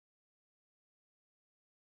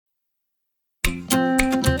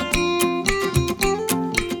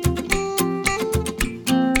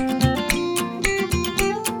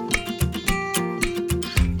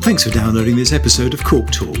Thanks for downloading this episode of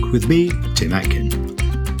Cork Talk with me, Tim Atkin.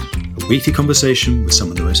 A weekly conversation with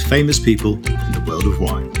some of the most famous people in the world of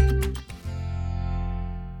wine.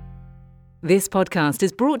 This podcast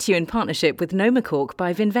is brought to you in partnership with Noma Cork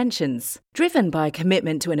by Vinventions. Driven by a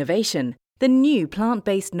commitment to innovation, the new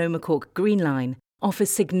plant-based Noma Cork Green Line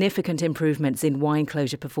offers significant improvements in wine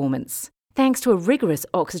closure performance. Thanks to a rigorous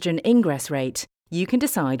oxygen ingress rate, you can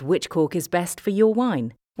decide which cork is best for your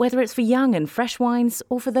wine, whether it's for young and fresh wines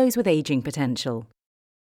or for those with ageing potential.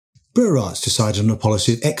 Bruwer Raats decided on a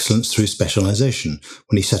policy of excellence through specialisation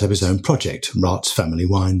when he set up his own project, Raats Family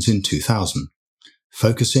Wines, in 2000,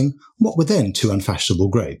 focusing on what were then two unfashionable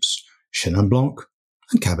grapes, Chenin Blanc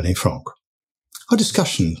and Cabernet Franc. Our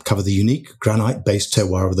discussion covered the unique granite-based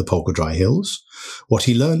terroir of the Polka Dry Hills, what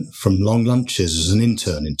he learned from long lunches as an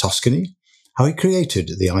intern in Tuscany, how he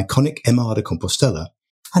created the iconic Emma de Compostela,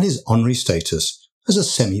 and his honorary status as a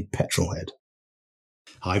semi-petrolhead.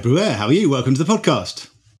 Hi, Bruwer. How are you? Welcome to the podcast.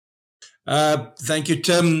 Thank you,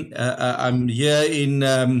 Tim. I'm here in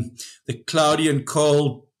the cloudy and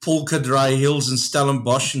cold Polka Dry Hills in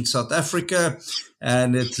Stellenbosch in South Africa,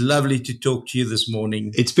 and it's lovely to talk to you this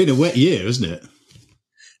morning. It's been a wet year, isn't it?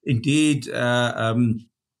 Indeed.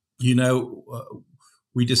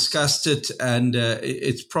 We discussed it, and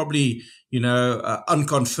it's probably,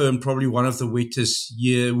 unconfirmed, probably one of the wettest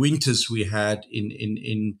winters we had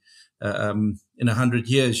in 100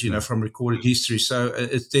 years, from recorded history. So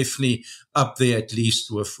it's definitely up there, at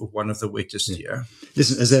least, with one of the wettest year.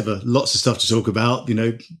 Listen, as ever, lots of stuff to talk about,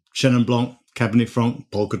 Chenin Blanc, Cabernet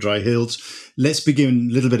Franc, Polka Dry Hills. Let's begin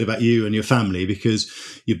a little bit about you and your family, because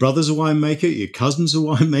your brother's a winemaker, your cousin's a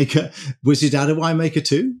winemaker. Was your dad a winemaker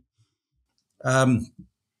too?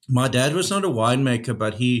 My dad was not a winemaker,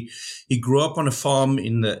 but he grew up on a farm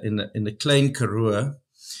in the Klein Karoo,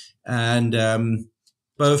 and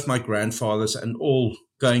both my grandfathers and all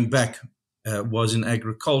going back was in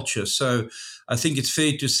agriculture. So I think it's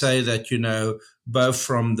fair to say that, both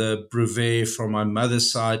from the Bruwer, from my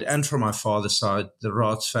mother's side and from my father's side, the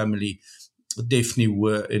Raats family definitely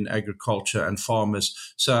were in agriculture and farmers.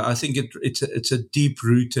 So I think it's a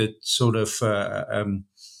deep-rooted sort of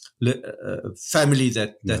family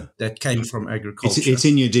that came from agriculture. It's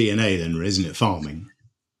in your DNA then, isn't it, farming?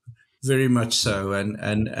 Very much so, and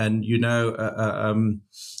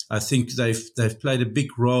I think they've played a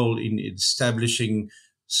big role in establishing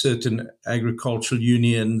certain agricultural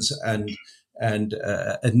unions and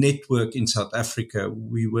a network in South Africa.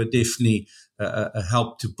 We were definitely a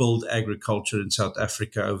help to build agriculture in South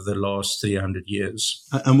Africa over the last 300 years.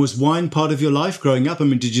 And was wine part of your life growing up? I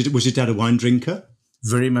mean, was your dad a wine drinker?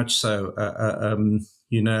 Very much so.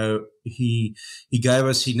 He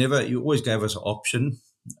always gave us an option.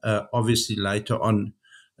 Obviously later on,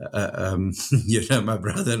 my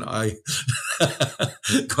brother and I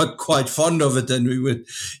got quite fond of it, and we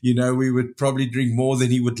would probably drink more than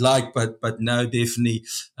he would like, but no, definitely,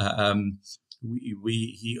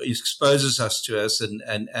 he exposes us to us,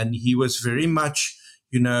 and he was very much,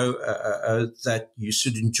 that you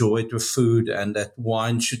should enjoy it with food, and that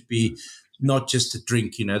wine should be not just a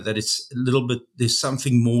drink, that it's a little bit, there's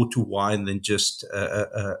something more to wine than just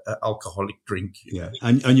a alcoholic drink. Yeah.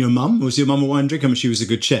 And your mum, was your mum a wine drinker? I mean, she was a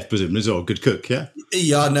good chef, presumably, as well, a good cook, yeah?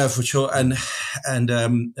 Yeah, no, for sure. And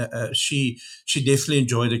she definitely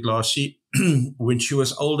enjoyed a glass. When she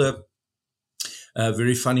was older,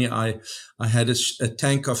 very funny, I had a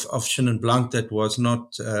tank of Chenin Blanc that was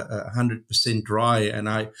not 100% dry, and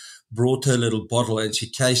I brought her a little bottle, and she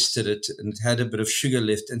tasted it, and it had a bit of sugar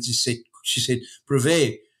left, and she said,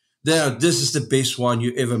 Bruwer, this is the best wine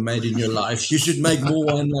you ever made in your life. You should make more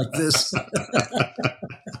wine like this.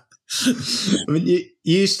 I mean,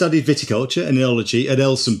 you studied viticulture and enology at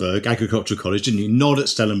Elsenburg Agricultural College, didn't you? Not at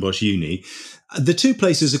Stellenbosch Uni. The two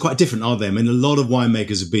places are quite different, aren't they? I mean, a lot of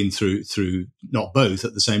winemakers have been through not both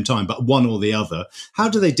at the same time, but one or the other. How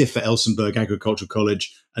do they differ, Elsenburg Agricultural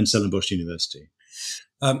College and Stellenbosch University?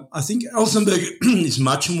 I think Elsenburg is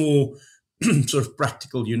much more sort of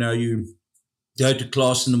practical. You go to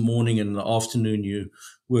class in the morning, and in the afternoon you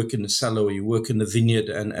work in the cellar or you work in the vineyard,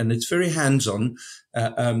 and it's very hands-on.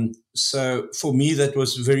 So for me, that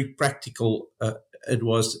was very practical. It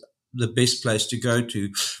was the best place to go to.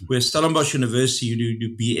 Where Stellenbosch University, you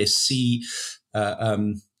do BSc,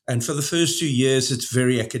 and for the first 2 years, it's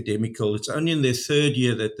very academical. It's only in their third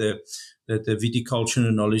year that the viticulture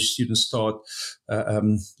and knowledge students start,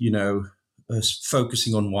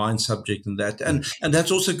 focusing on wine subject and that. And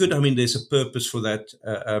that's also good. I mean, there's a purpose for that.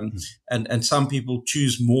 And some people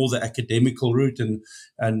choose more the academical route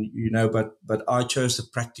but I chose the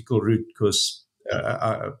practical route because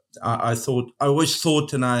I always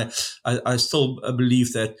thought, and I still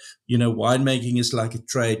believe that, winemaking is like a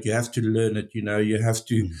trade. You have to learn it. You have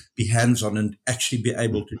to be hands-on and actually be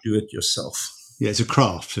able to do it yourself. Yeah, it's a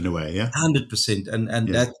craft in a way. Yeah, 100%. And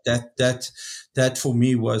that for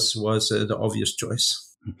me was the obvious choice.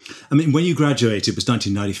 I mean, when you graduated, it was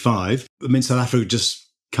 1995. I mean, South Africa just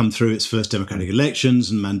come through its first democratic elections,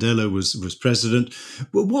 and Mandela was president.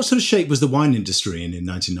 What sort of shape was the wine industry in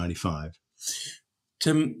 1995?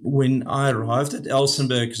 Tim, when I arrived at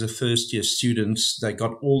Elsenburg as a first-year student, they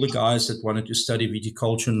got all the guys that wanted to study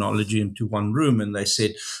viticulture and enology into one room, and they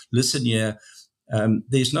said, listen here,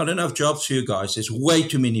 there's not enough jobs for you guys. There's way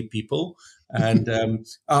too many people. And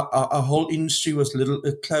our whole industry was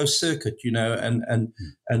a closed circuit,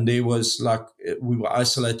 and there was we were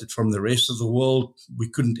isolated from the rest of the world. We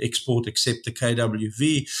couldn't export except the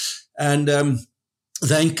KWV. And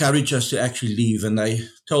they encouraged us to actually leave, and they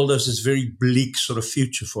told us this very bleak sort of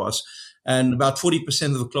future for us. And about 40%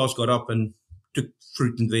 of the class got up and took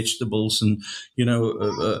fruit and vegetables and,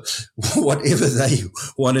 whatever they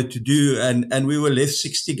wanted to do. And we were left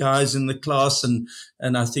 60 guys in the class. And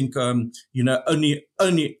I think, only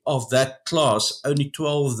of that class, only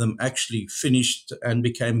 12 of them actually finished and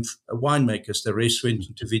became winemakers. The rest went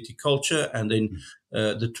into viticulture. And then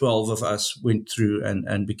the 12 of us went through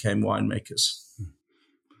and became winemakers.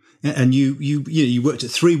 And you worked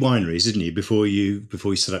at 3 wineries, didn't you, before you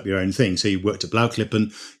set up your own thing? So you worked at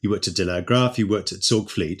Blauwklippen, you worked at De La Graaf, you worked at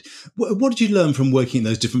Zorgvliet. What did you learn from working in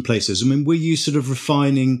those different places? I mean, were you sort of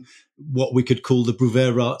refining what we could call the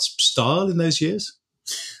Bruwer Raats style in those years?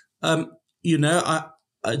 I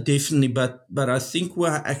definitely, but I think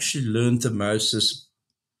where I actually learned the most is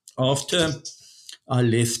after I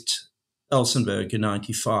left Elsenburg in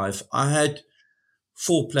 95, I had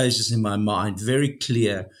 4 places in my mind, very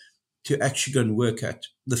clear, to actually go and work at.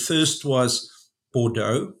 The first was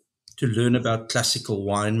Bordeaux, to learn about classical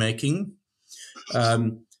winemaking.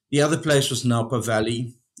 The other place was Napa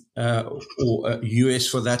Valley, or US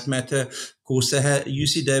for that matter. Of course,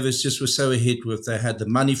 UC Davis just was so ahead they had the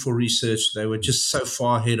money for research. They were just so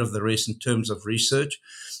far ahead of the rest in terms of research.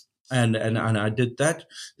 And I did that.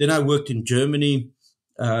 Then I worked in Germany,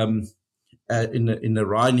 in the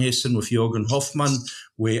Rheinhessen with Jürgen Hoffmann,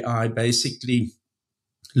 where I basically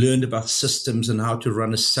learned about systems and how to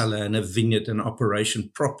run a cellar and a vineyard and operation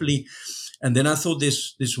properly. And then I thought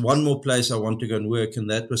there's one more place I want to go and work, and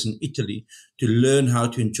that was in Italy, to learn how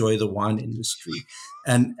to enjoy the wine industry.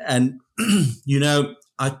 And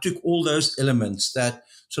I took all those elements, that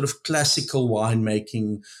sort of classical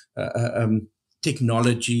winemaking,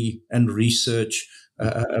 technology and research,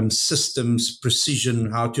 systems,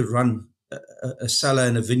 precision, how to run a cellar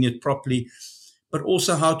and a vineyard properly, but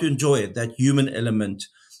also how to enjoy it, that human element.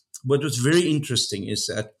 What was very interesting is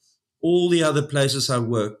that all the other places I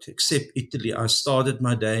worked, except Italy, I started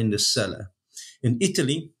my day in the cellar. In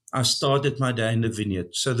Italy, I started my day in the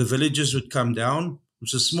vineyard. So the villagers would come down. It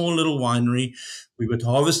was a small little winery. We would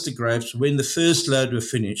harvest the grapes. When the first load were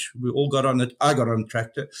finished, we all got on it. I got on a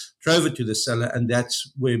tractor, drove it to the cellar, and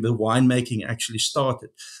that's where the winemaking actually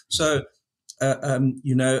started. So, and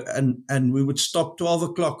we would stop 12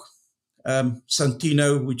 o'clock.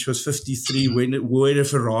 Santino, which was 53, wore a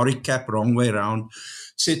Ferrari cap wrong way around,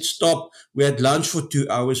 said stop. We had lunch for 2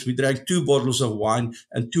 hours. We drank 2 bottles of wine,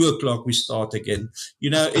 and 2 o'clock we start again.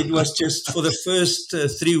 It was just for the first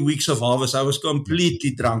 3 weeks of harvest, I was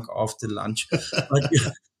completely drunk after lunch. But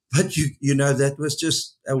that was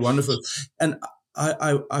just a wonderful. And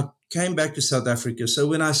I came back to South Africa. So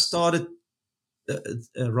when I started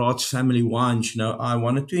Raats Family Wines, I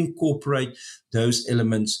wanted to incorporate those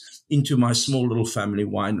elements into my small little family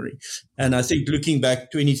winery. And I think looking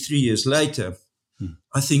back 23 years later,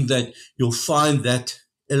 I think that you'll find that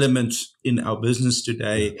element in our business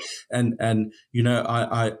today. And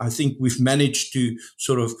I think we've managed to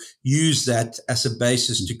sort of use that as a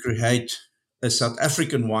basis to create a South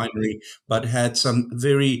African winery, but had some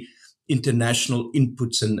very international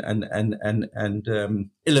inputs and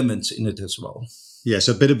elements in it as well. Yeah,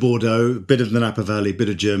 so a bit of Bordeaux, a bit of the Napa Valley, a bit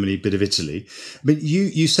of Germany, a bit of Italy. I mean,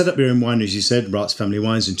 you set up your own wineries, you said, Raats Family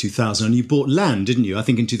Wines in 2000, and you bought land, didn't you? I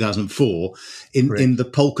think in 2004 in the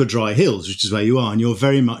Polka Dry Hills, which is where you are, and you're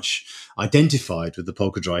very much identified with the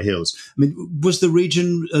Polka Dry Hills. I mean, was the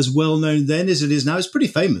region as well known then as it is now? It's pretty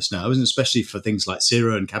famous now, isn't it? Especially for things like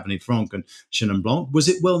Syrah and Cabernet Franc and Chenin Blanc. Was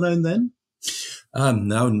it well known then?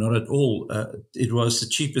 No, not at all. It was the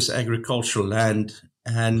cheapest agricultural land.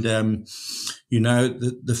 And,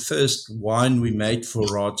 the first wine we made for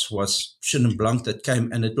Raats was Chenin Blanc that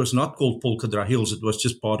came, and it was not called Polka Dry Hills. It was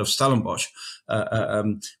just part of Stellenbosch.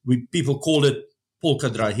 People called it Polka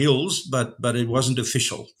Dry Hills, but it wasn't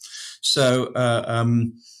official. So,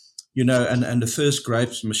 and the first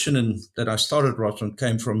grapes, Mashinnen, that I started Raats on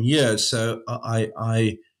came from here. So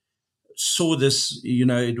I saw this,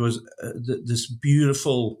 it was this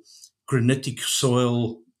beautiful granitic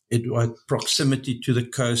soil. It had proximity to the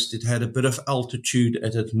coast. It had a bit of altitude.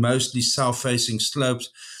 It had mostly south-facing slopes.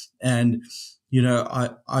 And,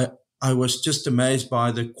 I was just amazed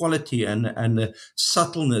by the quality and the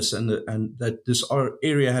subtleness and that this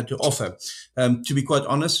area had to offer. To be quite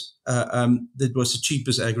honest, it was the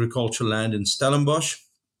cheapest agricultural land in Stellenbosch.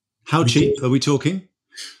 How cheap are we talking?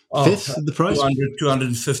 Fifth of the price?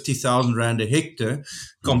 250,000 Rand a hectare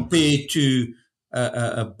compared to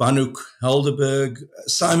Bannock, Helderberg,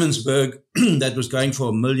 Simonsburg, that was going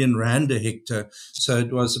for R1 million a hectare. So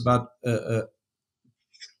it was about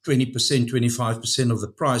 20%, 25% of the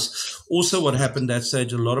price. Also, what happened that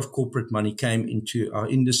stage, a lot of corporate money came into our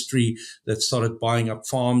industry that started buying up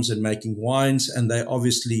farms and making wines, and they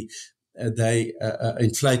obviously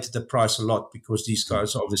inflated the price a lot because these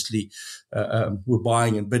guys obviously were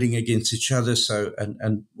buying and bidding against each other. So,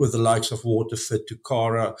 and with the likes of Waterford,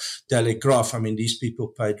 Tukara, Telegraph, I mean, these people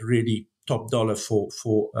paid really top dollar for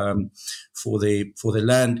their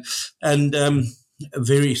land. And a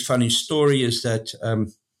very funny story is that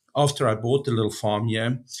after I bought the little farm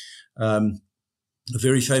here, a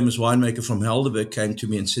very famous winemaker from Helderberg came to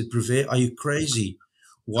me and said, "Bruwer, are you crazy?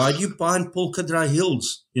 Why do you buy in Polka Dry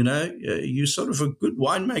Hills? You're sort of a good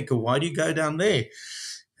winemaker. Why do you go down there?"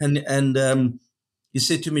 And he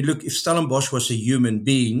said to me, "Look, if Stellenbosch was a human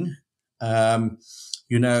being,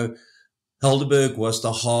 Helderberg was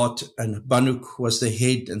the heart and Bannock was the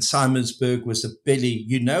head and Simonsburg was the belly.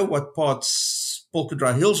 You know what parts Polka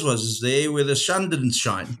Dry Hills was, is there where the sun didn't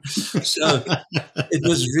shine." So it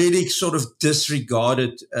was really sort of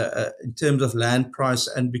disregarded in terms of land price.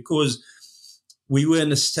 And because we were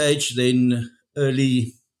in a stage then,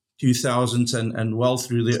 early 2000s and well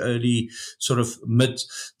through the early sort of mid,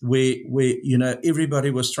 where everybody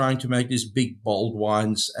was trying to make these big, bold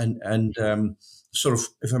wines and sort of,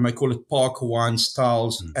 if I may call it, Parker wine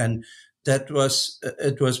styles. And it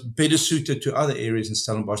was better suited to other areas in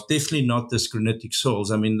Stellenbosch. Definitely not this granitic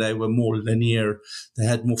soils. I mean, they were more linear. They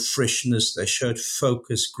had more freshness. They showed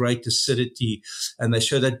focus, great acidity, and they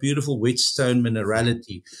showed that beautiful whetstone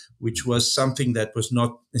minerality, which was something that was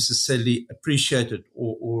not necessarily appreciated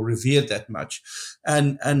or revered that much.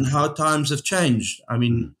 And how times have changed. I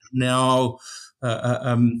mean, now,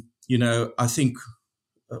 I think,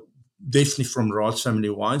 definitely from Raats Family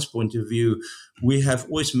Wines point of view, we have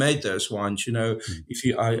always made those wines.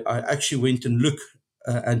 I actually went and looked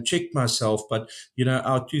and checked myself, but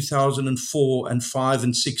our 2004 and 5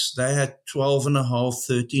 and 6, they had 12.5,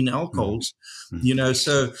 13 alcohols.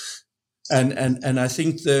 So and I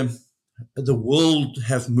think the world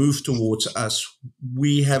have moved towards us.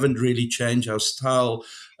 We haven't really changed our style,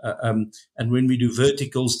 and when we do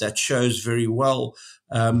verticals, that shows very well.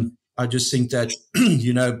 I just think that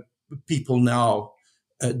people now,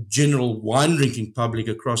 general wine drinking public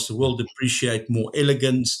across the world, appreciate more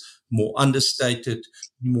elegance, more understated,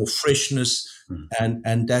 more freshness,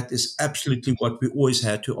 and that is absolutely what we always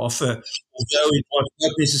had to offer, although it was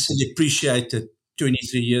not necessarily appreciated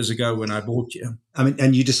 23 years ago when I bought you. I mean,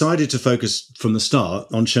 and you decided to focus from the start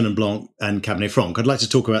on Chenin Blanc and Cabernet Franc. I'd like to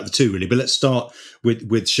talk about the two really, but let's start with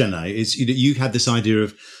Chenin. Is you had this idea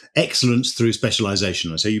of excellence through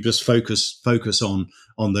specialization. So you just focus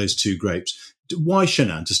on those two grapes. Why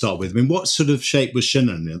Chenin to start with? I mean, what sort of shape was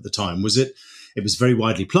Chenin at the time? Was it was very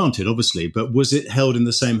widely planted, obviously, but was it held in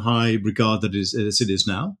the same high regard as it is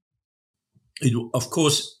now? Of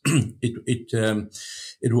course,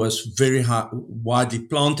 it was very widely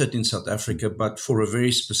planted in South Africa, but for a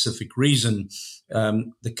very specific reason.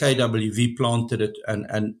 The KWV planted it,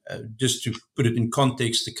 and just to put it in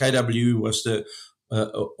context, the KWV was the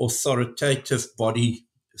authoritative body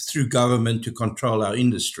through government to control our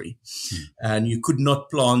industry, and you could not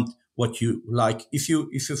plant what you like.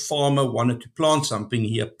 If a farmer wanted to plant something,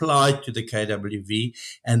 he applied to the KWV,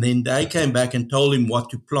 and then they came back and told him what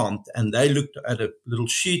to plant, and they looked at a little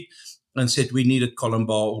sheet and said, we needed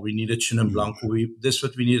Colombard, or we needed Chenin Blanc, or this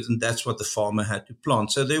what we needed, and that's what the farmer had to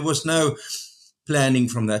plant. So there was no planning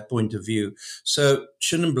from that point of view. So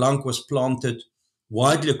Chenin Blanc was planted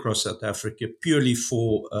widely across South Africa purely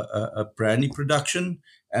for a brandy production,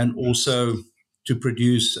 and also to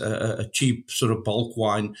produce a cheap sort of bulk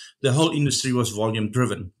wine. The whole industry was volume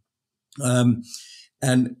driven.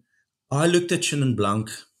 And I looked at Chenin Blanc,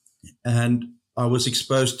 and I was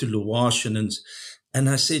exposed to Loire Chenins, and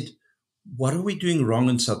I said, what are we doing wrong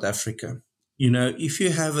in South Africa? if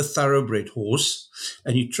you have a thoroughbred horse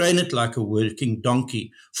and you train it like a working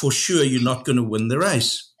donkey, for sure you're not going to win the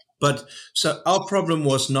race. But so our problem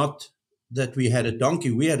was not that we had a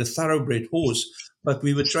donkey; we had a thoroughbred horse, but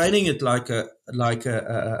we were training it like a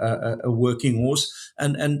working horse,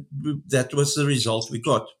 and that was the result we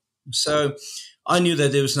got. So I knew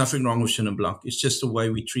that there was nothing wrong with Chenin Blanc. It's just the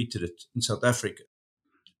way we treated it in South Africa.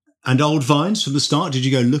 And old vines from the start? Did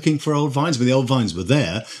you go looking for old vines? Well, the old vines were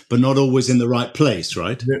there, but not always in the right place,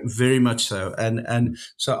 right? Very much so. And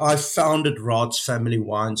so I founded Raats Family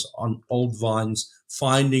Wines on old vines,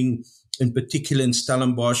 finding in particular in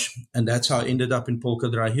Stellenbosch, and that's how I ended up in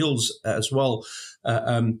Polka Dry Hills as well.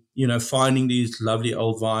 Finding these lovely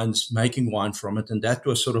old vines, making wine from it, and that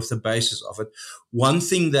was sort of the basis of it. One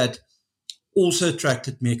thing that also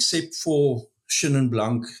attracted me, except for Chenin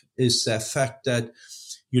Blanc, is the fact that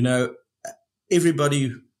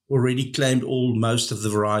everybody already claimed most of the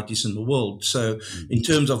varieties in the world. So in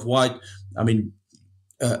terms of white, I mean,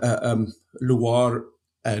 Loire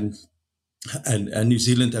and New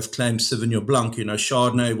Zealand have claimed Sauvignon Blanc.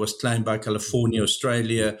 Chardonnay was claimed by California,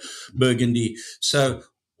 Australia, Burgundy. So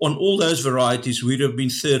on all those varieties, we'd have been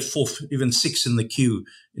third, fourth, even sixth in the queue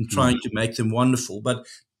in trying to make them wonderful. But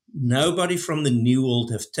nobody from the New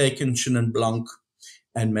World have taken Chenin Blanc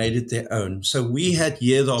and made it their own. So we had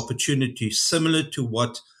here the opportunity, similar to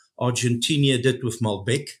what Argentina did with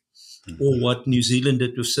Malbec or what New Zealand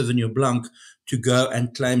did with Sauvignon Blanc, to go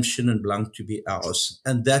and claim Chenin Blanc to be ours.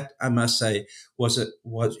 And that, I must say, was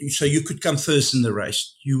so you could come first in the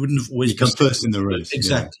race. You wouldn't have always come first in the race.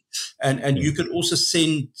 Exactly. Yeah. And you could also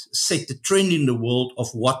set the trend in the world of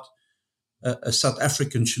what a South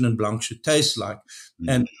African Chenin Blanc should taste like.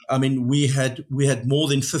 And I mean, we had more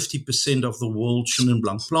than 50% of the world Chenin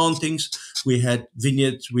Blanc plantings. We had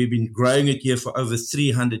vineyards. We've been growing it here for over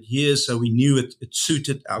 300 years. So we knew it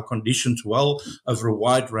suited our conditions well over a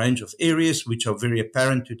wide range of areas, which are very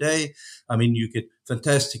apparent today. I mean, you get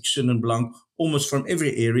fantastic Chenin Blanc almost from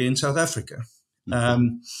every area in South Africa.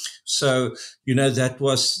 So,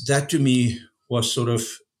 that to me was sort of,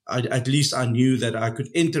 at least I knew that I could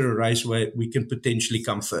enter a race where we can potentially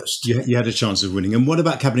come first. You had a chance of winning. And what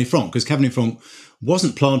about Cabernet Franc? Because Cabernet Franc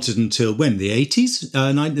wasn't planted until when? The 80s?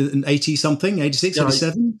 80-something? 86,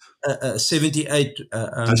 87? 78.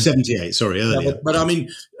 78, sorry, earlier. Yeah, but I mean,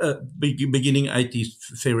 beginning 80s,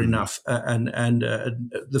 fair enough. And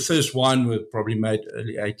the first wine were probably made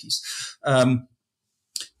early 80s.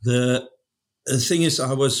 The thing is,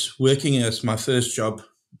 I was working as my first job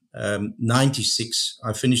 96.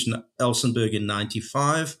 I finished in Elsenburg in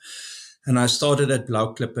 95, and I started at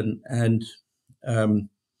Blauklip, and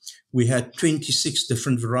we had 26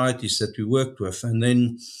 different varieties that we worked with. And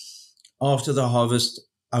then after the harvest,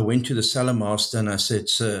 I went to the cellar master and I said,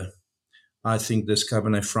 "Sir, I think this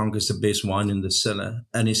Cabernet Franc is the best wine in the cellar."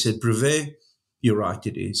 And he said, "Bruwer, you're right,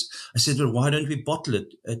 it is." I said, "Well, why don't we bottle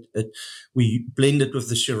it? We blend it with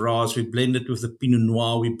the Shiraz, we blend it with the Pinot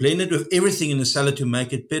Noir, we blend it with everything in the cellar to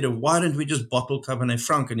make it better. Why don't we just bottle Cabernet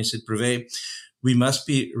Franc?" And he said, "Bruwer, we must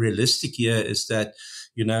be realistic here, is that,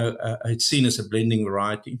 it's seen as a blending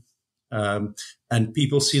variety. And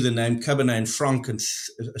people see the name Cabernet Franc and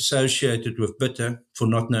associated with bitter for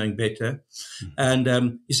not knowing better."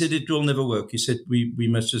 And he said, "It will never work." He said, we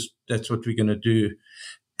must just, that's what we're going to do."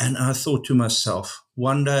 And I thought to myself,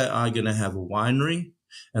 one day I'm going to have a winery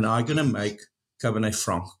and I'm going to make Cabernet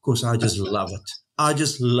Franc, because I just love it. I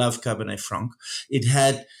just love Cabernet Franc. It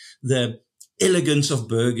had the elegance of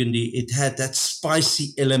Burgundy. It had that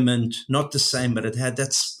spicy element, not the same, but it had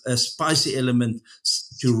that spicy element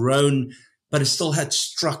to Rhone, but it still had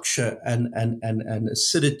structure and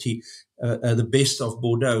acidity, the best of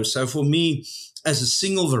Bordeaux. So for me, as a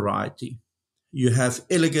single variety, you have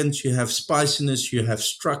elegance, you have spiciness, you have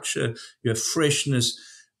structure, you have freshness.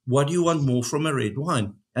 What do you want more from a red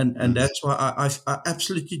wine? And that's why I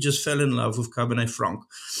absolutely just fell in love with Cabernet Franc.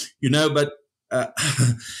 But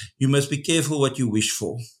you must be careful what you wish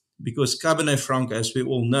for, because Cabernet Franc, as we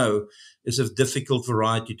all know, is a difficult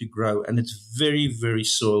variety to grow, and it's very, very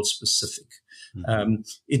soil specific.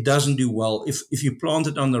 It doesn't do well. If you plant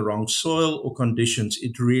it on the wrong soil or conditions,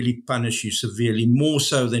 it really punishes you severely, more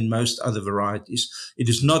so than most other varieties. It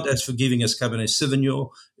is not as forgiving as Cabernet Sauvignon,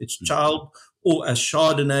 its child, or as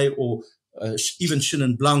Chardonnay, or even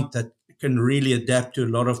Chenin Blanc, that can really adapt to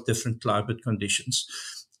a lot of different climate conditions.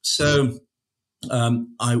 So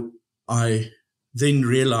I then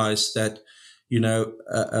realized that,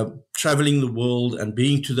 traveling the world and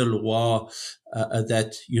being to the Loire,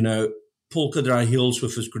 that, Polka Dry Hills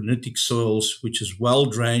with its granitic soils, which is well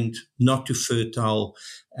drained, not too fertile,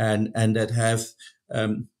 and that have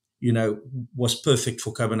was perfect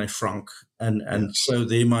for Cabernet Franc. And so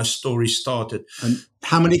there my story started. And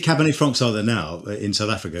how many Cabernet Francs are there now in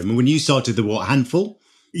South Africa? I mean, when you started, handful?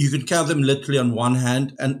 You can count them literally on one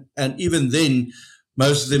hand. And even then,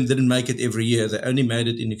 most of them didn't make it every year. They only made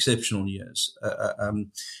it in exceptional years.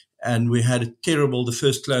 And we had the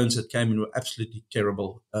first clones that came in were absolutely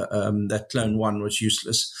terrible. That clone 1 was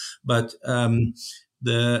useless. But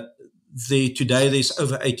today there's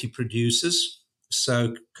over 80 producers.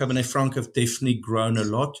 So Cabernet Franc have definitely grown a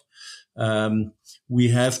lot. We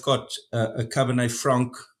have got a Cabernet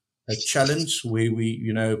Franc challenge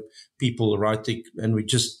where people write and we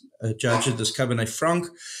just judge it as Cabernet Franc.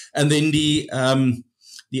 And then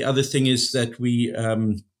the other thing is that we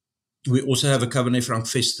also have a Cabernet Franc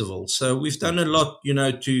festival. So we've done a lot,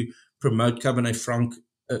 to promote Cabernet Franc,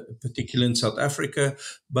 particularly in South Africa.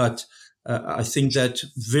 But I think that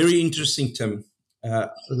very interesting, Tim.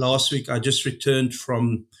 Last week, I just returned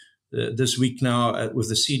from this week now with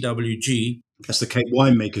the CWG. That's the Cape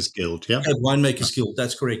Winemakers Guild, yeah? Cape Winemakers Guild,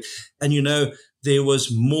 that's correct. And, there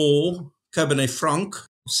was more Cabernet Franc,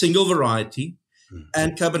 single variety,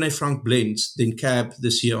 and Cabernet Franc blends than Cab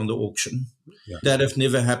this year on the auction. Yeah. That have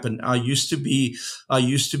never happened. I used to be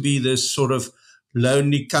this sort of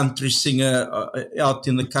lonely country singer out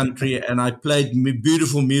in the country, and I played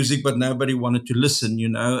beautiful music, but nobody wanted to listen,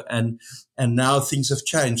 and now things have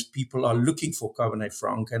changed. People are looking for Cabernet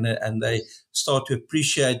Franc, and they start to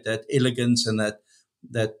appreciate that elegance and that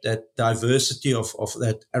diversity of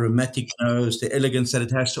that aromatic nose, the elegance that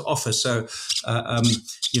it has to offer. So,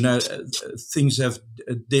 things have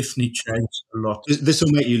definitely changed a lot. This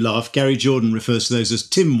will make you laugh. Gary Jordan refers to those as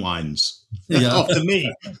Tim wines. Yeah. After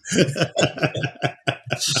me.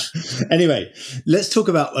 Anyway, let's talk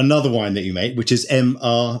about another wine that you make, which is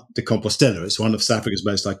MR de Compostela. It's one of South Africa's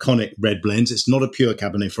most iconic red blends. It's not a pure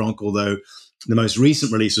Cabernet Franc, although the most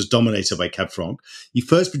recent release was dominated by Cab Franc. You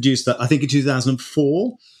first produced that, I think, in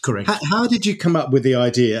 2004. Correct. How did you come up with the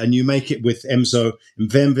idea? And you make it with Emzo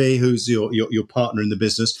Mvemve, who's your partner in the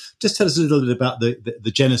business. Just tell us a little bit about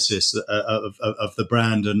the genesis of the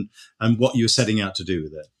brand and what you were setting out to do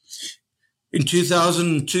with it. In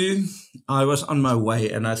 2002, I was on my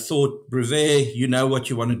way and I thought, Bruwer, you know what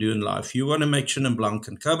you want to do in life. You want to make Chenin Blanc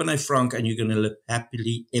and Cabernet Franc and you're going to live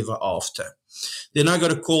happily ever after. Then I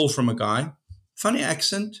got a call from a guy, funny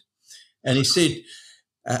accent, and he said,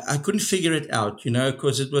 I couldn't figure it out,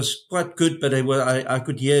 because it was quite good, but I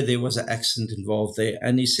could hear there was an accent involved there.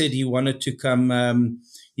 And he said he wanted to come,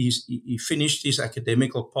 he finished his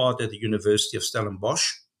academical part at the University of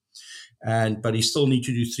Stellenbosch. But he still need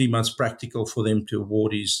to do 3 months practical for them to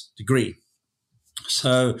award his degree.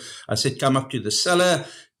 So I said, come up to the cellar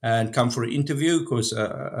and come for an interview because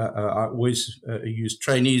I always use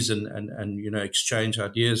trainees and exchange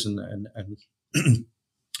ideas and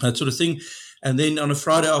that sort of thing. And then on a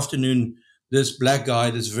Friday afternoon, this black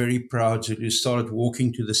guy, this very proud, who started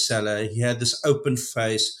walking to the cellar. He had this open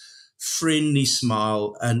face, friendly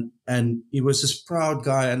smile, and he was this proud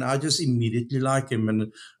guy, and I just immediately liked him.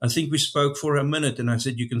 And I think we spoke for a minute, and I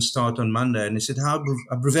said, you can start on Monday. And he said, how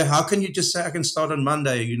can you just say I can start on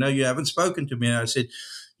Monday? You haven't spoken to me. And I said,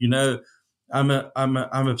 I'm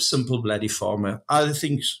a simple bloody farmer.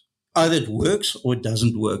 Either it works or it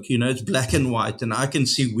doesn't work. It's black and white, and I can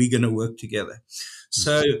see we're going to work together.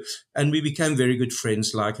 So, and we became very good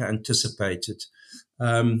friends, like I anticipated.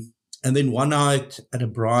 And then one night at a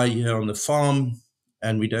braai here on the farm,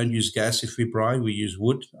 and we don't use gas if we braai, we use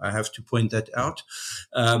wood. I have to point that out.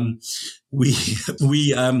 I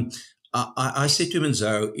said to him,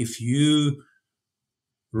 Enzo, if you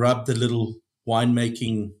rub the little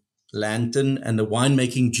winemaking lantern and the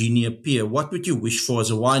winemaking genie appear, what would you wish for as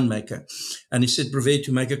a winemaker? And he said, Bruwer,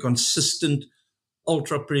 to make a consistent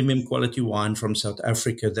ultra premium quality wine from South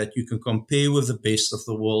Africa that you can compare with the best of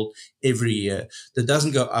the world every year, that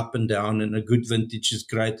doesn't go up and down, and a good vintage is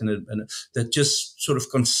great, and that just sort of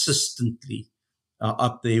consistently are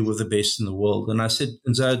up there with the best in the world. And I said,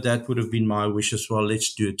 and so that would have been my wish as well.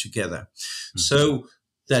 Let's do it together. Mm-hmm. So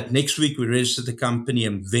that next week we registered the company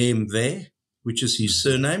Mvemve, which is his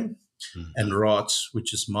surname, and Raats,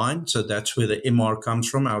 which is mine. So that's where the MR comes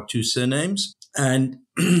from, our two surnames. And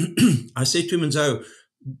I said to him, and so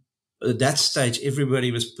at that stage,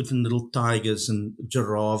 everybody was putting little tigers and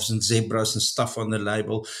giraffes and zebras and stuff on the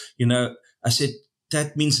label. I said,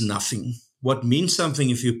 that means nothing. What means something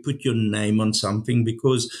if you put your name on something,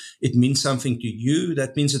 because it means something to you.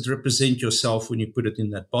 That means it represents yourself when you put it in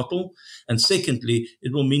that bottle. And secondly,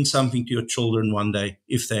 it will mean something to your children one day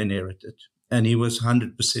if they inherit it. And he was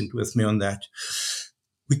 100% with me on that.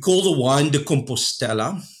 We call the wine de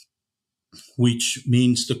Compostela. which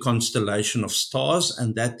means the constellation of stars,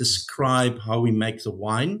 and that describe how we make the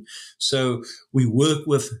wine. So we work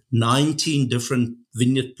with 19 different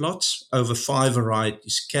vineyard plots over 5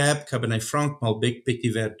 varieties: Cab, Cabernet Franc, Malbec,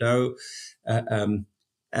 Petit Verdot,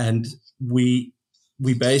 and we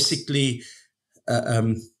basically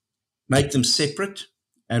make them separate,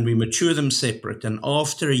 and we mature them separate. And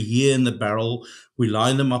after a year in the barrel, we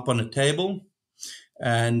line them up on a table,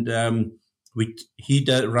 and he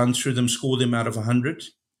runs through them, score them out of 100,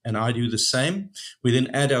 and I do the same. We then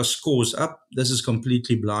add our scores up. This is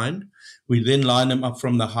completely blind. We then line them up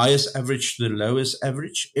from the highest average to the lowest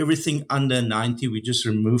average. Everything under 90, we just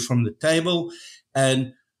remove from the table,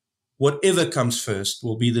 and whatever comes first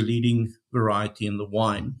will be the leading variety in the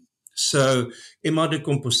wine. So Emma de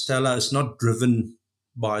Compostela is not driven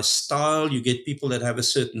by style. You get people that have a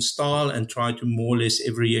certain style and try to more or less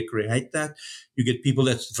every year create that. You get people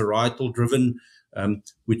that's varietal driven,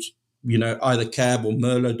 which, either Cab or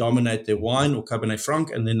Merlot dominate their wine, or Cabernet Franc,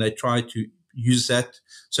 and then they try to use that.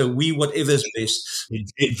 So whatever is best.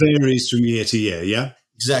 It varies from year to year, yeah?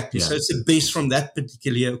 Exactly. Yeah. So it's the best from that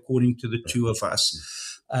particular year, according to the two of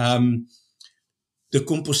us. The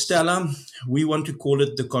Compostela, we want to call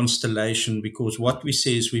it the constellation, because what we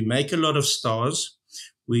say is we make a lot of stars,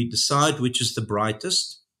 we decide which is the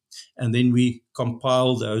brightest, and then we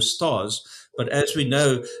compile those stars. But as we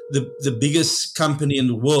know, the biggest company in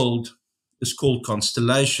the world is called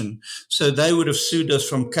Constellation. So they would have sued us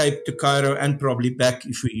from Cape to Cairo and probably back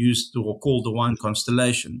if we used or called the wine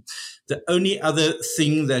Constellation. The only other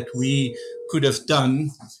thing that we could have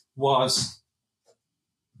done was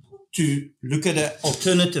to look at an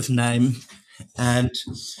alternative name, and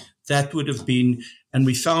that would have been, and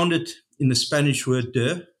we found it in the Spanish word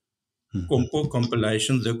de,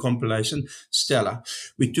 compilation, the compilation, Stella.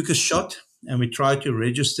 We took a shot and we tried to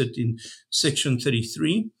register it in Section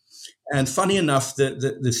 33. And funny enough,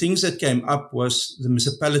 the things that came up was the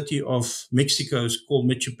municipality of Mexico is called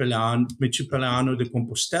Michoacano de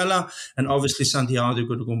Compostela, and obviously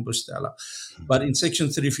Santiago de Compostela. But in Section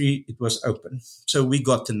 33, it was open. So we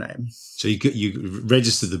got the name. So you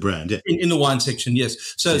registered the brand, yeah? In the wine section, yes.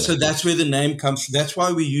 So that's where the name comes from. That's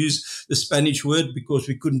why we use the Spanish word, because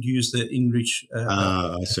we couldn't use the English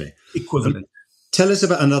I see. equivalent. Tell us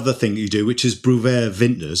about another thing you do, which is Bruwer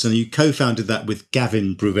Vintners, and you co-founded that with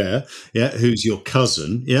Gavin Bruwer, yeah, who's your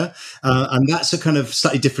cousin, yeah, and that's a kind of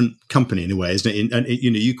slightly different company in a way, isn't it? And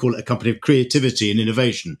you call it a company of creativity and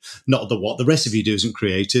innovation. Not that what the rest of you do isn't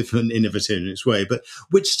creative and innovative in its way, but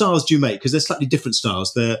which styles do you make? Because they're slightly different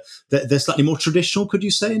styles. They're slightly more traditional, could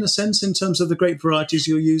you say, in a sense, in terms of the grape varieties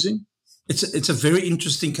you're using? It's a very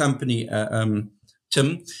interesting company,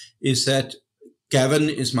 Tim. Is that Gavin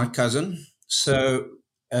is my cousin. So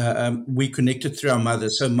we connected through our mother.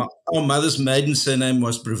 So our mother's maiden surname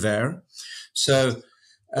was Bruwer. So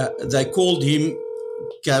they called him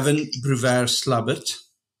Gavin Bruwer Slubbert.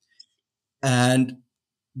 And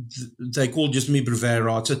they called just me Bruwer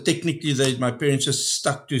Raats. So technically, my parents just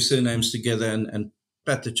stuck two surnames together and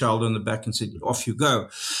pat the child on the back and said, off you go.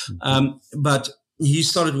 But he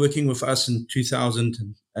started working with us in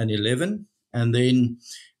 2011. And then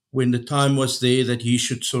when the time was there that he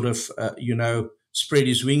should sort of, spread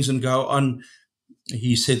his wings and go on,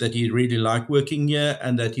 he said that he really liked working here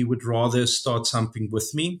and that he would rather start something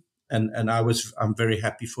with me. And I'm very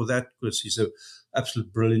happy for that, because he's an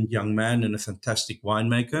absolute brilliant young man and a fantastic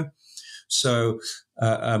winemaker. So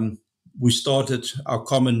we started our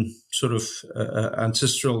common sort of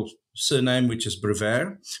ancestral surname, which is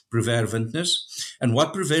Bruwer Vintners. And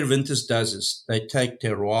what Bruwer Vintners does is they take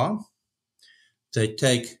terroir, they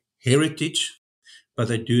take heritage, but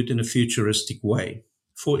they do it in a futuristic way.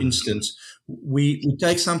 For instance, we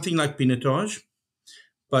take something like Pinotage,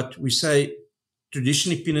 but we say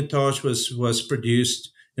traditionally Pinotage was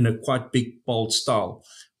produced in a quite big, bold style.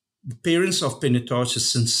 The parents of Pinotage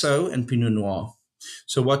is Cinsault and Pinot Noir.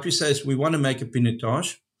 So what we say is we want to make a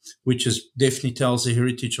Pinotage, which definitely tells the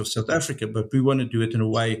heritage of South Africa, but we want to do it in a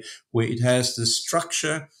way where it has the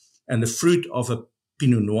structure and the fruit of a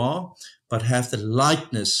Pinot Noir, but have the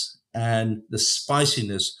lightness and the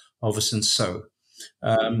spiciness of a Cinsault.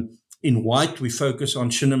 In white, we focus on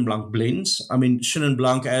Chenin Blanc blends. I mean, Chenin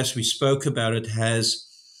Blanc, as we spoke about it, has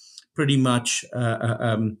pretty much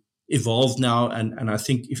evolved now. And I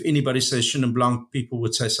think if anybody says Chenin Blanc, people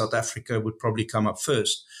would say South Africa would probably come up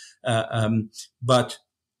first. But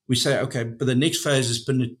we say, okay, but the next phase is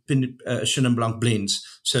Chenin Blanc blends.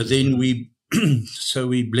 So then we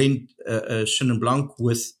blend Chenin Blanc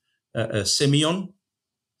with Semillon.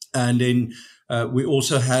 And then we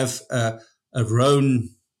also have a Rhone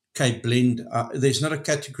Cape blend. There's not a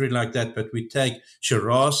category like that, but we take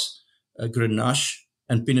Shiraz, Grenache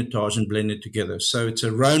and Pinotage and blend it together. So it's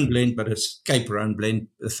a Rhone blend, but it's Cape Rhone blend.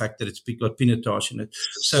 The fact that it's got Pinotage in it.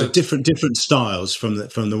 So different styles from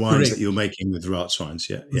the wines correct. That you're making with Raats wines.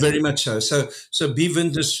 Yeah, very much so. So B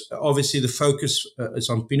Winters, obviously the focus is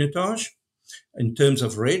on Pinotage. In terms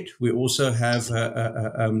of red, we also have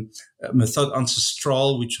a Methode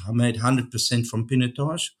Ancestrale, which I made 100% from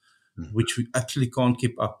Pinotage, which we absolutely can't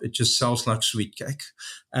keep up. It just sells like sweet cake.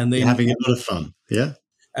 And then you're having a lot of fun, yeah.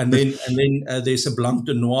 And then there's a Blanc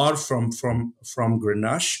de Noir from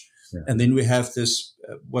Grenache, and then we have this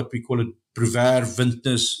what we call a Bruwer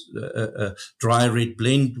Vintners dry red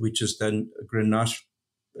blend, which is then Grenache,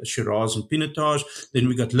 Shiraz, and Pinotage. Then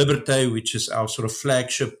we got Liberté, which is our sort of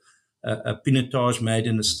flagship Pinotage made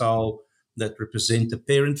in a style that represent the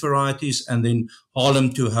parent varieties, and then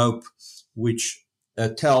Haarlem to Hope, which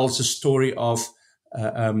tells a story of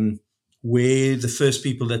where the first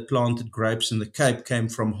people that planted grapes in the Cape came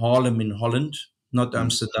from Haarlem in Holland, not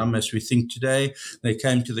Amsterdam as we think today. They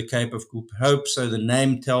came to the Cape of Good Hope, so the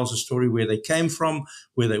name tells a story where they came from,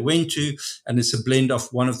 where they went to, and it's a blend of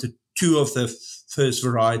two of the first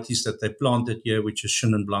varieties that they planted here, which is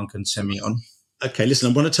Chenin Blanc and Semillon. Okay,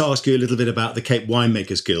 listen, I wanted to ask you a little bit about the Cape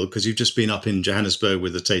Winemakers Guild, because you've just been up in Johannesburg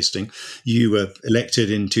with the tasting. You were elected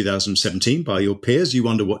in 2017 by your peers. You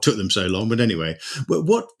wonder what took them so long, but anyway,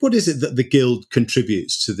 what is it that the Guild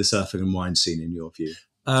contributes to the South African wine scene in your view?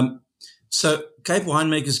 So Cape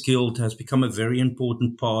Winemakers Guild has become a very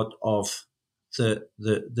important part of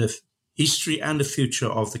the history and the future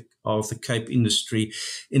of the Cape industry,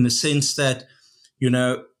 in the sense that,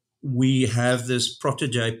 we have this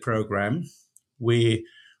protege program where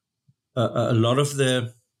a lot of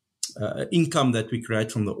the income that we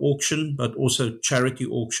create from the auction, but also charity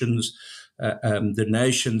auctions,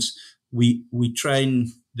 donations, we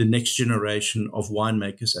train the next generation of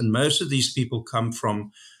winemakers. And most of these people come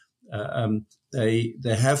from, they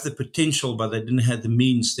have the potential, but they didn't have the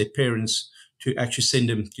means, their parents, to actually send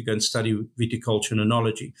them to go and study viticulture and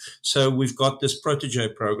enology. So we've got this protege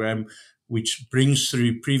program, which brings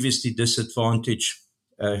through previously disadvantaged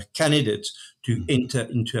candidates to enter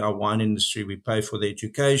into our wine industry. We pay for their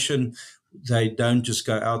education. They don't just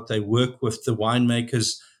go out. They work with the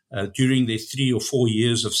winemakers during their 3 or 4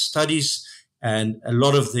 years of studies. And a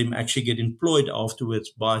lot of them actually get employed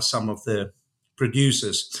afterwards by some of the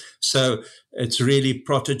producers. So it's really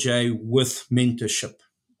protege with mentorship.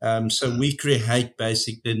 So we create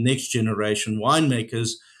basically the next generation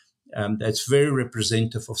winemakers that's very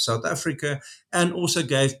representative of South Africa, and also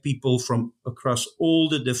gave people from across all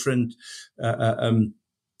the different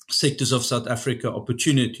sectors of South Africa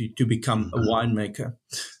opportunity to become a winemaker.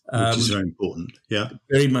 Which is very important, yeah.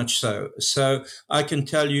 Very much so. So I can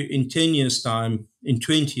tell you in 10 years' time, in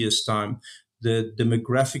 20 years' time, the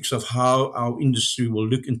demographics of how our industry will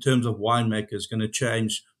look in terms of winemakers is going to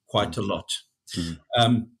change quite a lot.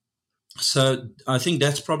 So I think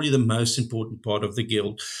that's probably the most important part of the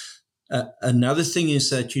Guild. Another thing is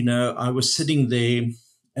that, I was sitting there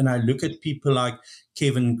and I look at people like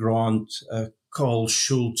Kevin Grant, Carl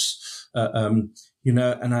Schultz, and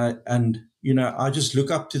I just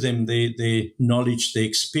look up to them, their knowledge, their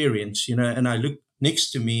experience, and I look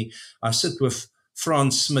next to me, I sit with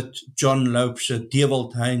Frans Smit, John Loubser,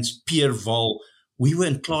 Dewald Heinz, Pierre Val. We were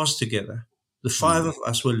in class together. The 5 of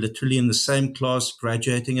us were literally in the same class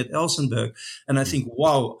graduating at Elsenburg. And I think,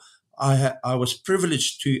 wow, I was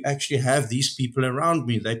privileged to actually have these people around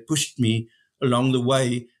me. They pushed me along the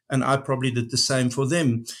way, and I probably did the same for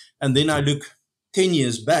them. And then I look 10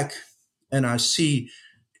 years back and I see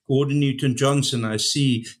Gordon Newton-Johnson, I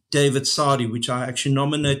see David Sadi, which I actually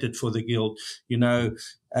nominated for the Guild.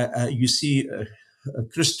 You see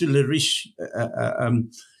Christo Leriche,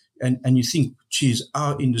 and you think, geez,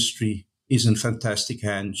 our industry is in fantastic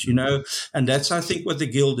hands, and that's, I think, what the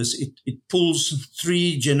Guild is. It pulls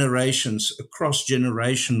 3 generations, across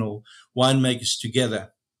generational winemakers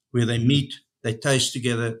together, where they meet, they taste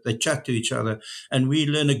together, they chat to each other, and we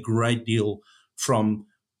learn a great deal from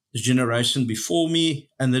the generation before me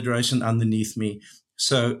and the generation underneath me.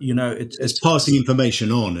 So, it's passing information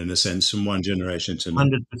on, in a sense, from one generation to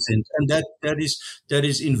another. 100%, and that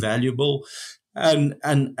is invaluable, and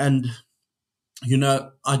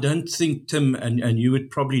I don't think, Tim, and you would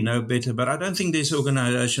probably know better, but I don't think there's an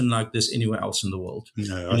organization like this anywhere else in the world.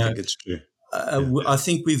 No, I think it's true. I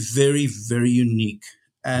think we're very, very unique.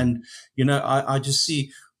 And, I just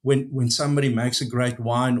see when somebody makes a great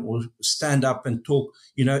wine or stand up and talk,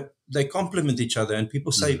 they complement each other. And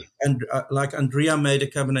people say, and like Andrea made a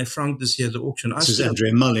Cabernet Franc this year at the auction. This is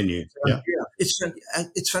Andrea Molyneux.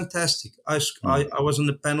 it's fantastic. I was on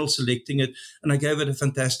the panel selecting it, and I gave it a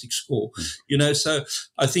fantastic score. So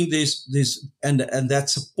I think there's and that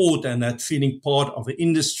support and that feeling part of an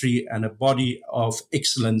industry and a body of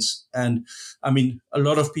excellence. And I mean, a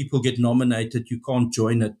lot of people get nominated, you can't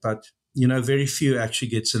join it, but very few actually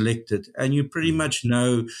get selected, and you pretty much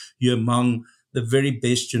know you're among the very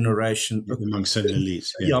best generation. Among certain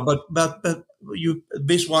elites. But you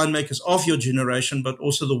best winemakers of your generation, but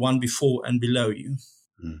also the one before and below you.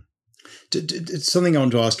 Something I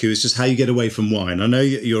want to ask you is just how you get away from wine. I know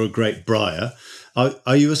you're a great briar.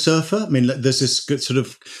 Are you a surfer? I mean, there's this good sort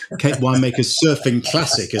of Cape winemakers surfing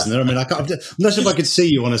classic, isn't there? I mean, I'm not sure if I could see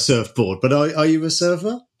you on a surfboard, but are you a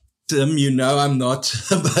surfer? Tim, I'm not,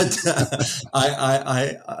 but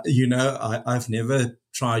I've never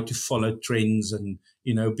tried to follow trends and,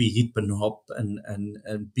 be hip and hop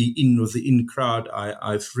and be in with the in crowd.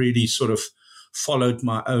 I've really sort of followed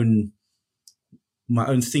my own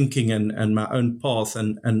thinking and my own path.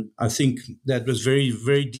 And I think that was very,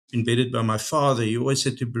 very deep embedded by my father. He always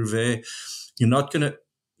said to Bruwer, you're not going to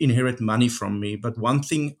inherit money from me, but one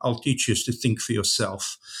thing I'll teach you is to think for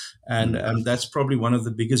yourself. And that's probably one of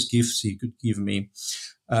the biggest gifts he could give me.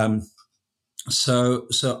 So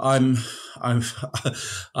I'm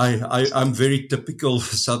very typical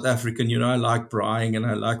South African. I like braaiing and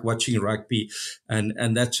I like watching rugby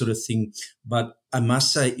and that sort of thing. But I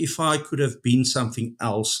must say, if I could have been something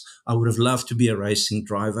else, I would have loved to be a racing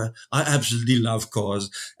driver. I absolutely love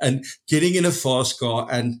cars, and getting in a fast car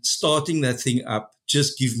and starting that thing up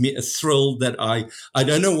just gives me a thrill that I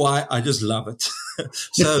don't know why, I just love it.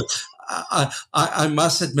 So I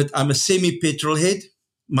must admit, I'm a semi-petrol head.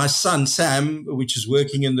 My son, Sam, which is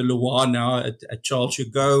working in the Loire now at Charles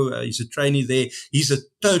Hugo, he's a trainee there. He's a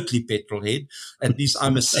totally petrol head. At least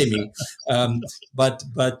I'm a semi. But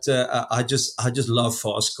I just love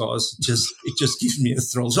fast cars. It just gives me a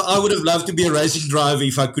thrill. So I would have loved to be a racing driver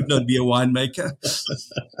if I could not be a winemaker.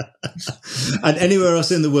 And anywhere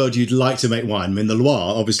else in the world you'd like to make wine? I mean, the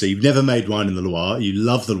Loire, obviously, you've never made wine in the Loire. You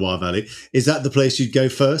love the Loire Valley. Is that the place you'd go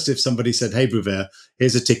first if somebody said, hey, Bruwer,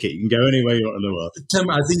 here's a ticket. You can go anywhere you want in the world? Tim,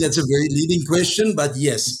 I think that's a very leading question, but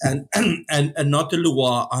yes. And not the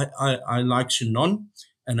Loire. I like Chinon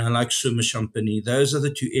and I like Somme-Champagny. Those are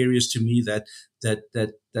the two areas to me that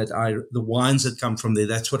the wines that come from there,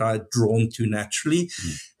 that's what I'm drawn to naturally.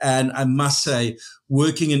 And I must say,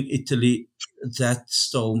 working in Italy, that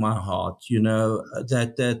stole my heart, and I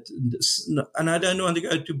don't want to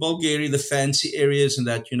go to Bulgaria, the fancy areas and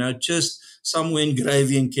that, just somewhere in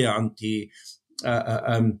Gravy and Chianti,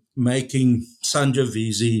 making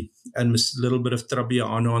Sangiovese and a little bit of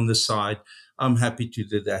Trebbiano on the side. I'm happy to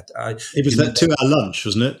do that. It was that 2-hour lunch,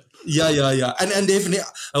 wasn't it? Yeah. And definitely,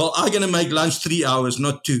 I'm going to make lunch 3 hours,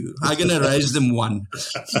 not 2. I'm going to raise them 1.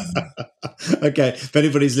 Okay. If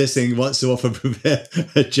anybody's listening wants to offer Bruwer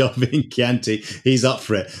a job in Chianti, he's up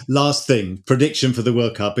for it. Last thing, prediction for the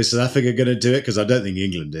World Cup. Is South Africa going to do it? Because I don't think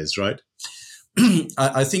England is, right?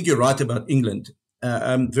 I think you're right about England.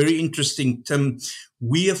 Very interesting, Tim.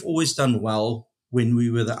 We have always done well when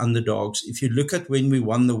we were the underdogs. If you look at when we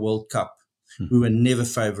won the World Cup, we were never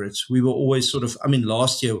favorites. We were always sort of,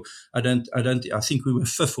 last year, I think we were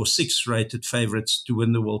 5th or 6th rated favorites to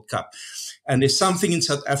win the World Cup. And there's something in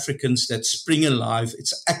South Africans that spring alive.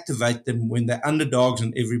 It's activate them when they're underdogs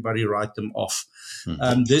and everybody write them off.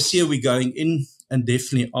 This year we're going in and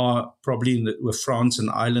definitely are probably with France and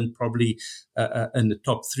Ireland probably in the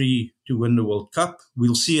top 3 to win the World Cup.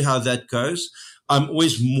 We'll see how that goes. I've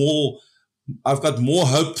got more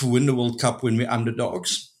hope to win the World Cup when we're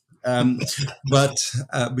underdogs. But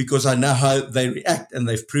because I know how they react and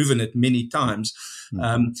they've proven it many times.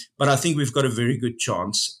 But I think we've got a very good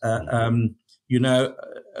chance. I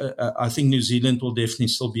think New Zealand will definitely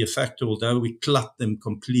still be a factor, although we clut them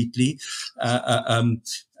completely.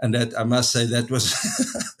 And that, I must say, that was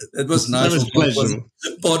that was nice. That was pleasurable.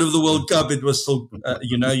 Part of the World Cup. It was still,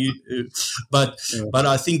 but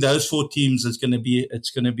I think those 4 teams, it's going to be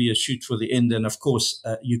a shoot for the end. And of course,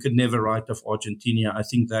 you could never write off Argentina. I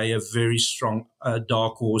think they are very strong,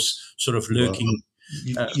 dark horse, sort of lurking.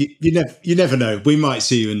 You never know. We might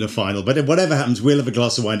see you in the final, but whatever happens, we'll have a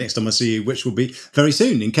glass of wine next time I see you, which will be very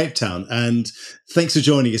soon in Cape Town. And thanks for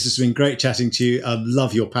joining us. It's been great chatting to you. I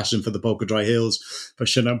love your passion for the Polka Dry Hills, for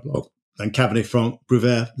Chenin Blanc and Cabernet Franc.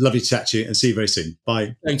 Bruwer, lovely to chat to you and see you very soon.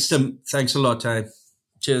 Bye. Thanks, Tim. Thanks a lot, Ty.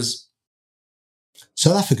 Cheers.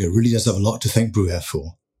 South Africa really does have a lot to thank Bruwer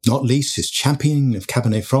for, not least his championing of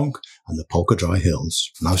Cabernet Franc and the Polka Dry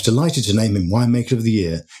Hills. And I was delighted to name him Winemaker of the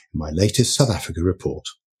Year in my latest South Africa report.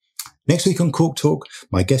 Next week on Cork Talk,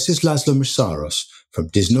 my guest is Laszlo Mrsaros from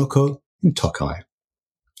Disnoko in Tokai.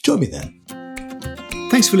 Join me then.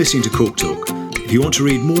 Thanks for listening to Cork Talk. If you want to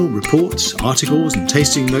read more reports, articles and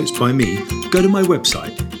tasting notes by me, go to my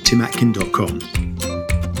website, timatkin.com.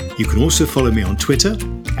 You can also follow me on Twitter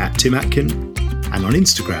 @timatkin and on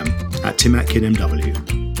Instagram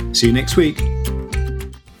 @timatkinmw. See you next week.